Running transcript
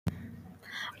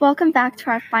Welcome back to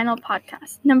our final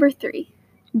podcast, number 3.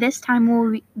 This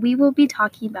time we will be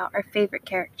talking about our favorite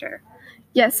character.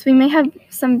 Yes, we may have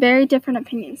some very different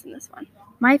opinions in this one.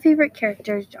 My favorite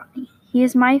character is Johnny.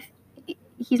 He's my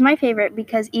favorite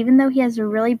because even though he has a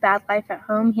really bad life at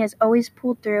home, he has always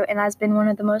pulled through and has been one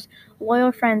of the most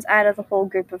loyal friends out of the whole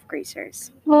group of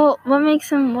greasers. Well, what makes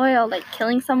him loyal? Like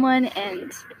killing someone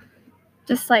and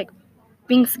just like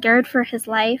being scared for his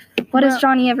life? What has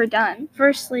Johnny ever done?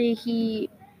 Firstly, he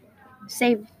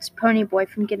saved Ponyboy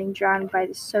from getting drowned by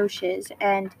the Socs,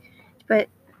 and to put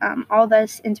all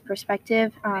this into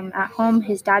perspective, at home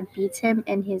his dad beats him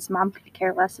and his mom could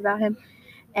care less about him.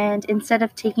 And instead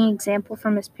of taking example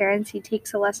from his parents, he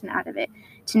takes a lesson out of it,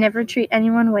 to never treat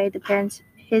anyone the way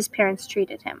his parents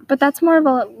treated him. But that's more of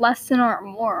a lesson or a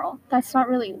moral. That's not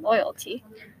really loyalty.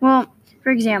 Well,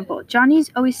 for example,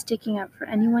 Johnny's always sticking up for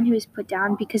anyone who is put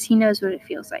down because he knows what it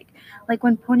feels like. Like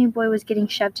when Ponyboy was getting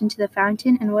shoved into the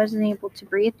fountain and wasn't able to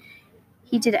breathe,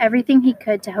 he did everything he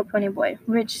could to help Ponyboy,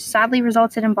 which sadly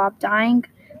resulted in Bob dying,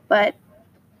 but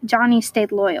Johnny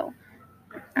stayed loyal.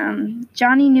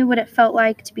 Johnny knew what it felt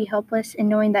like to be helpless and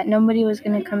knowing that nobody was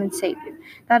going to come and save you.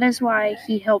 That is why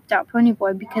he helped out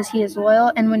Ponyboy, because he is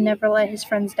loyal and would never let his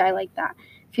friends die like that,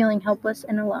 feeling helpless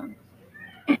and alone.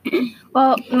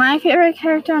 Well, my favorite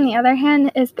character, on the other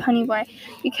hand, is Ponyboy,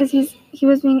 because he's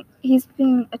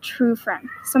being a true friend,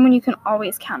 someone you can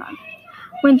always count on.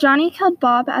 When Johnny killed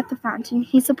Bob at the fountain,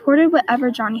 he supported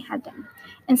whatever Johnny had done.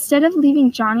 Instead of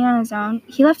leaving Johnny on his own,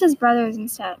 he left his brothers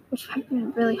instead, which would have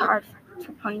been really hard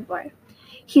for Ponyboy.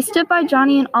 He stood by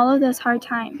Johnny in all of those hard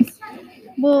times.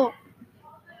 Well,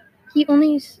 the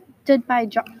only reason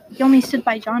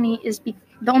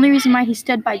why he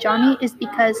stood by Johnny is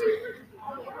because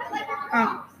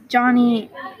Johnny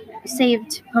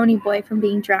saved Ponyboy from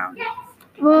being drowned.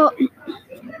 Well,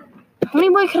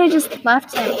 Ponyboy could have just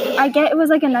left him. I get it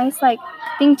was like a nice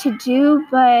thing to do,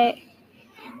 but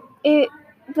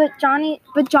Johnny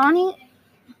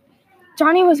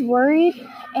was worried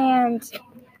and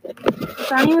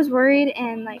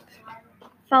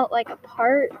felt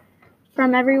apart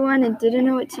from everyone and didn't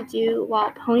know what to do,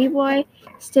 while Ponyboy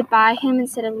stood by him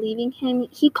instead of leaving him.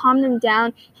 He calmed him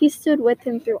down. He stood with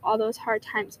him through all those hard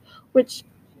times, which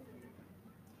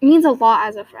means a lot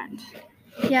as a friend.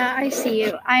 Yeah, I see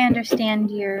you. I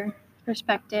understand your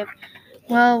perspective.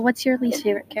 Well, what's your least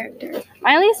favorite character?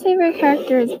 My least favorite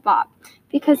character is Bob,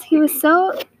 because he was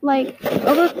so offended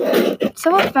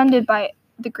by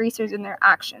the greasers and their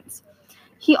actions.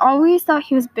 He always thought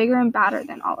he was bigger and badder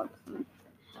than all of them.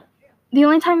 The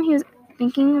only time he was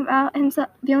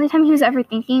ever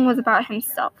thinking was about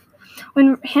himself.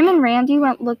 When him and Randy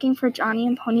went looking for Johnny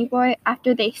and Ponyboy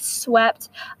after they swept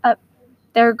up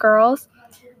their girls,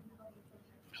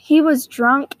 he was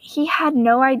drunk. He had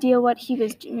no idea what he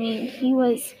was doing. He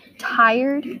was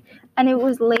tired, and it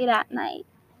was late at night.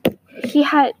 He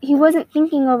wasn't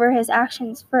thinking over his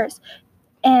actions first.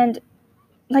 And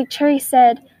like Cherry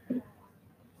said,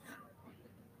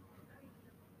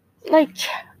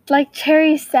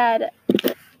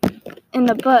 in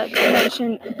the book,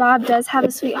 mentioned Bob does have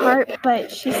a sweet heart,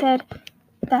 but she said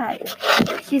that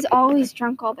he's always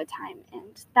drunk all the time,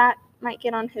 and that might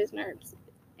get on his nerves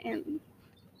and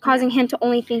causing him to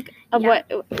only think of what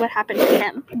happened to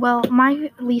him. Well, my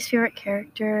least favorite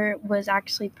character was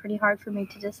actually pretty hard for me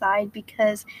to decide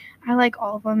because I like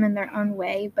all of them in their own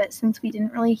way, but since we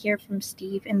didn't really hear from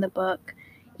Steve in the book,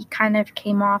 he kind of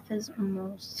came off as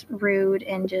almost rude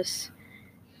and just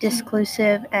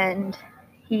disclusive, and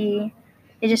it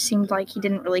just seemed like he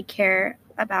didn't really care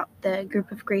about the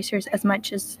group of greasers as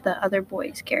much as the other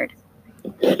boys cared.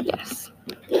 Yes.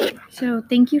 So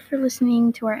thank you for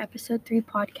listening to our episode 3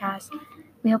 podcast.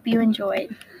 We hope you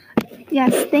enjoyed.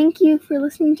 Yes, thank you for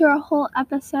listening to our whole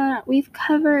episode. We've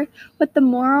covered what the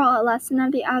moral lesson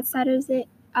of the Outsiders is.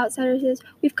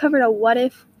 We've covered a what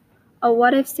if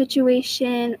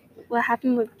situation, what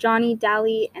happened with Johnny,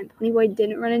 Dally, and Ponyboy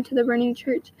didn't run into the burning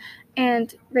church,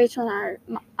 and Rachel and I are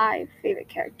my favorite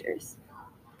characters.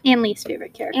 And least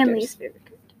favorite characters.